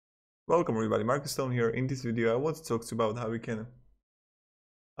Welcome everybody, Marcus Stone here. In this video I want to talk to you about how we can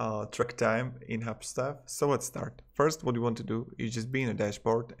track time in HubStaff. So let's start. First, what you want to do is just be in a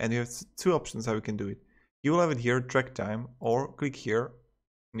dashboard, and you have two options how you can do it. You will have it here, track time, or click here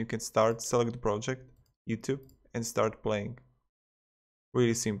and you can start, select the project, YouTube, and start playing.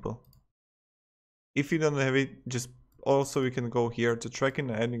 Really simple. If you don't have it, just also you can go here to tracking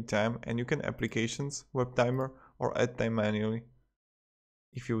and adding time, and you can applications, web timer, or add time manually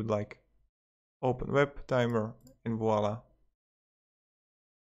if you would like. Open web timer and voila.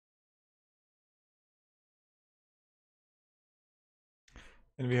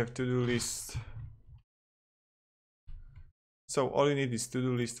 And we have to-do list. So all you need is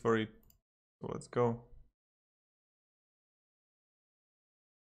to-do list for it. So let's go.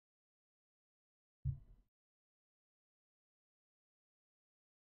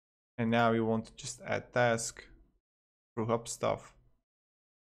 And now we want to just add task through HubStaff.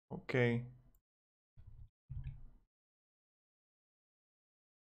 Okay.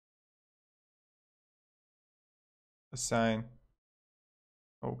 Assign.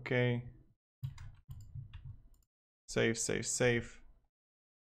 Okay. Save, save, save.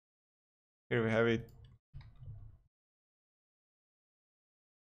 Here we have it.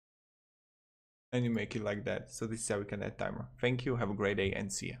 And you make it like that. So this is how we can add timer. Thank you, have a great day,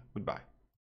 and see ya. Goodbye.